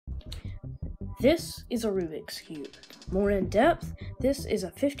This is a Rubik's Cube. More in depth, this is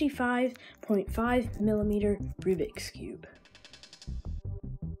a 55.5 millimeter Rubik's Cube.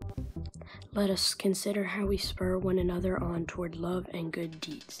 Let us consider how we spur one another on toward love and good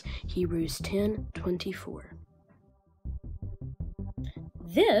deeds. Hebrews 10:24.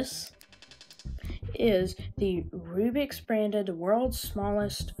 This is the Rubik's branded world's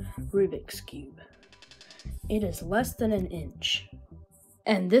smallest Rubik's Cube. It is less than an inch.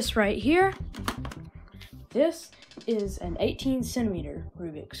 And this right here, this is an 18 centimeter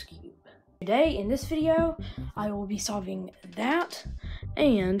Rubik's Cube. Today in this video, I will be solving that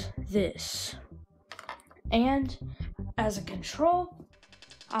and this. And as a control,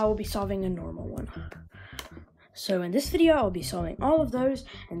 I will be solving a normal one. So in this video, I'll be solving all of those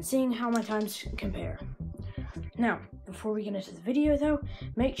and seeing how my times compare. Now, before we get into the video though,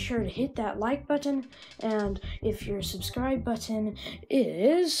 make sure to hit that like button, and if your subscribe button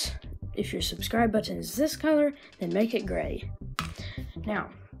is this color, then make it gray. Now,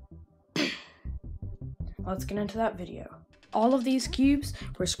 let's get into that video. All of these cubes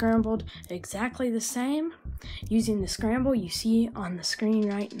were scrambled exactly the same using the scramble you see on the screen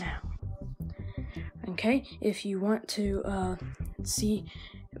right now. Okay, if you want to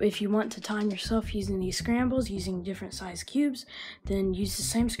time yourself using these scrambles, using different size cubes, then use the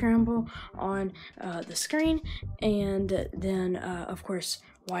same scramble on the screen, and then of course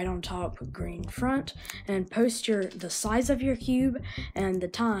white on top, green front, and post the size of your cube and the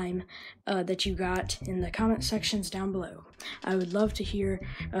time that you got in the comment sections down below. I would love to hear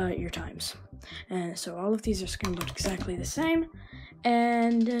your times. And so all of these are scrambled exactly the same,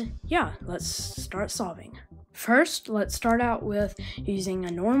 and yeah, let's start solving. First, let's start out with using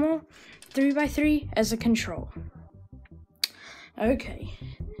a normal 3x3 as a control. Okay,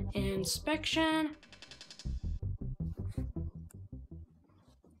 inspection.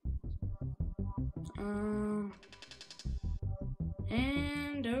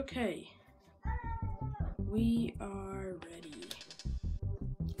 And okay, we are ready.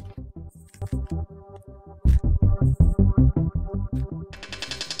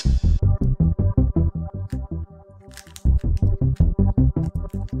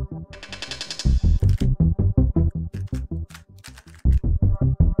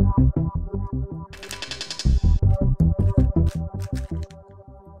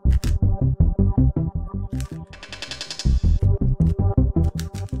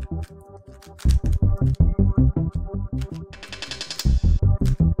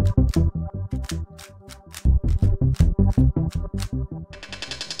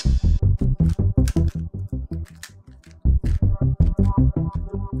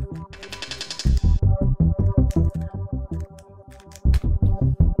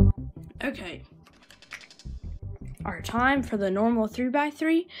 Okay, our time for the normal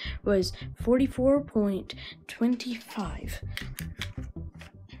 3x3 was 44.25.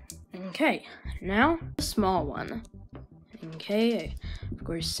 Okay, now the small one. Okay, of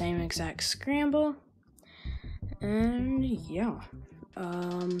course, same exact scramble. And yeah,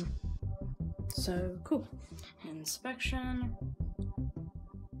 so cool. Inspection.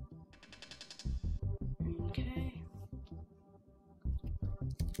 Okay.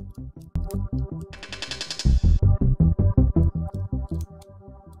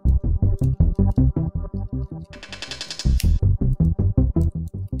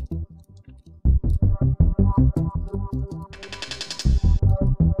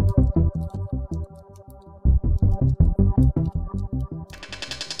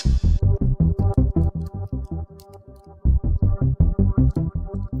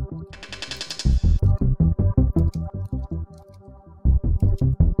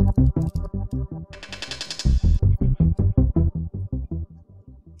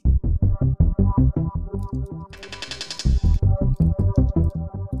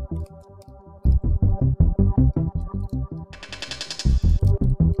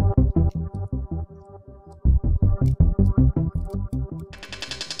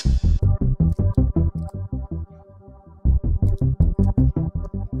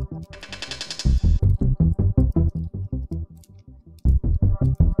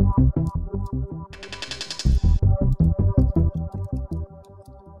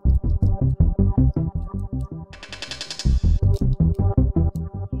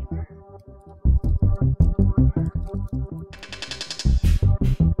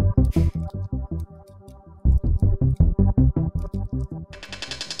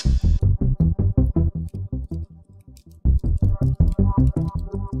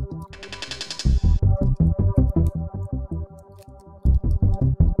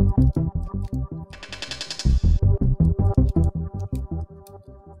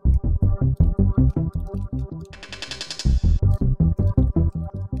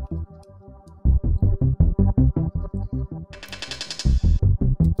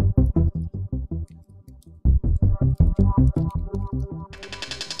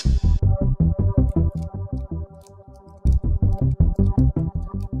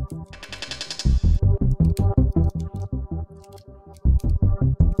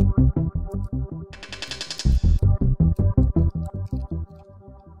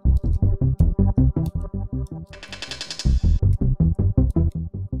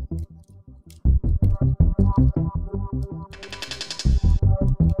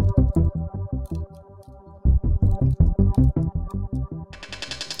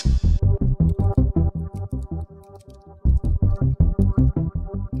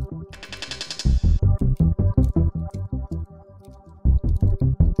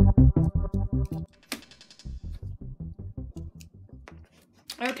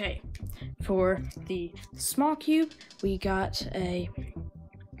 Okay, for the small cube, we got a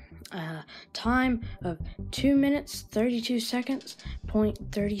time of 2 minutes, 32 seconds,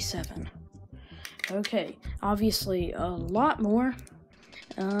 0.37. Okay, obviously a lot more,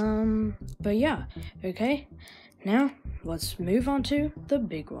 but yeah, okay, now let's move on to the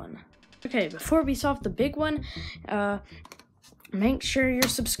big one. Okay, before we solve the big one, make sure you're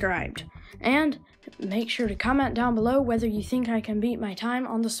subscribed, and make sure to comment down below whether you think I can beat my time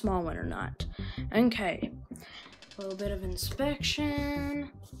on the small one or not. Okay, a little bit of inspection,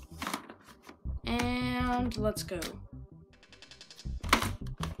 and let's go.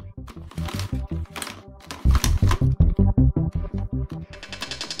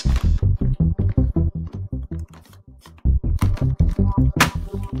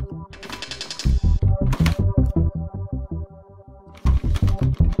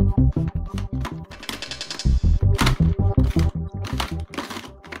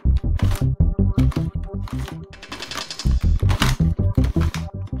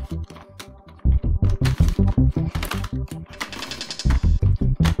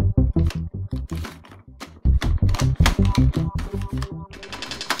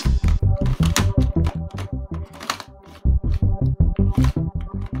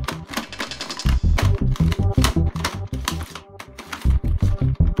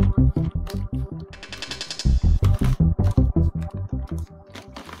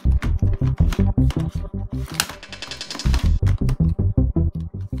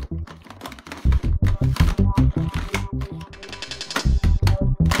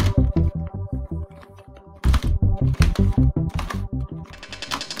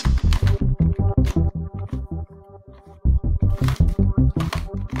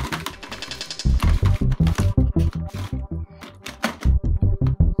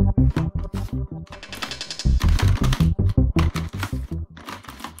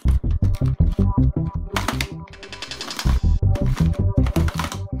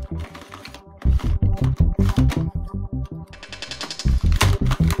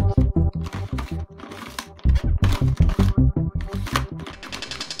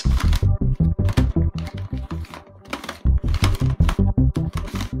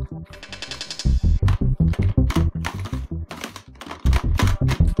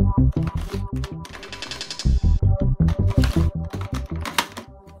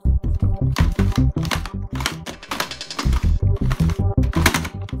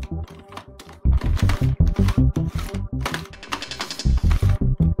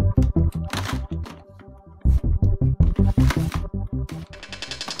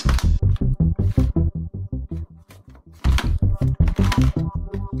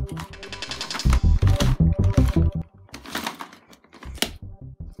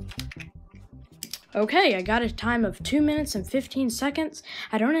 Okay, I got a time of 2 minutes and 15 seconds.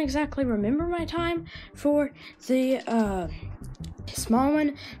 I don't exactly remember my time for the small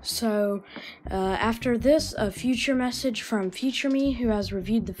one, so after this, a future message from Future Me, who has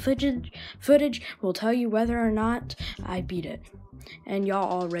reviewed the footage, will tell you whether or not I beat it. And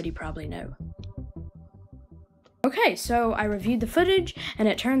y'all already probably know. Okay, so I reviewed the footage, and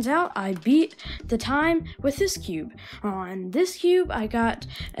it turns out I beat the time with this cube. On this cube, I got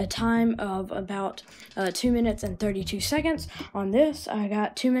a time of about 2 minutes and 32 seconds. On this, I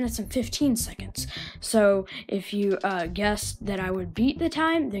got 2 minutes and 15 seconds. So if you guessed that I would beat the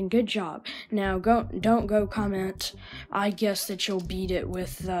time, then good job. Now, don't go comment, I guess that you'll beat it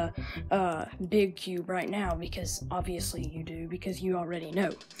with the big cube right now, because obviously you do, because you already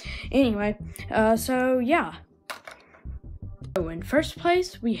know. Anyway, so yeah. So in first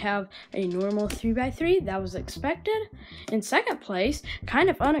place, we have a normal 3x3. That was expected. In second place, kind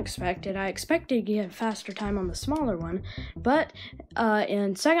of unexpected. I expected to get a faster time on the smaller one. But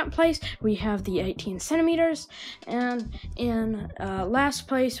in second place, we have the 18 centimeters. And in last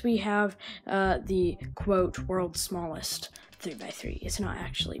place, we have the, quote, world's smallest 3x3. It's not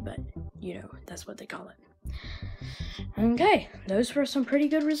actually, but, you know, that's what they call it. Okay, those were some pretty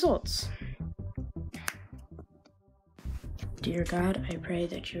good results. Dear God, I pray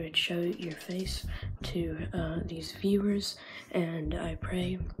that you would show your face to these viewers, and I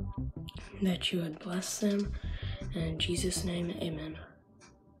pray that you would bless them. In Jesus' name, amen.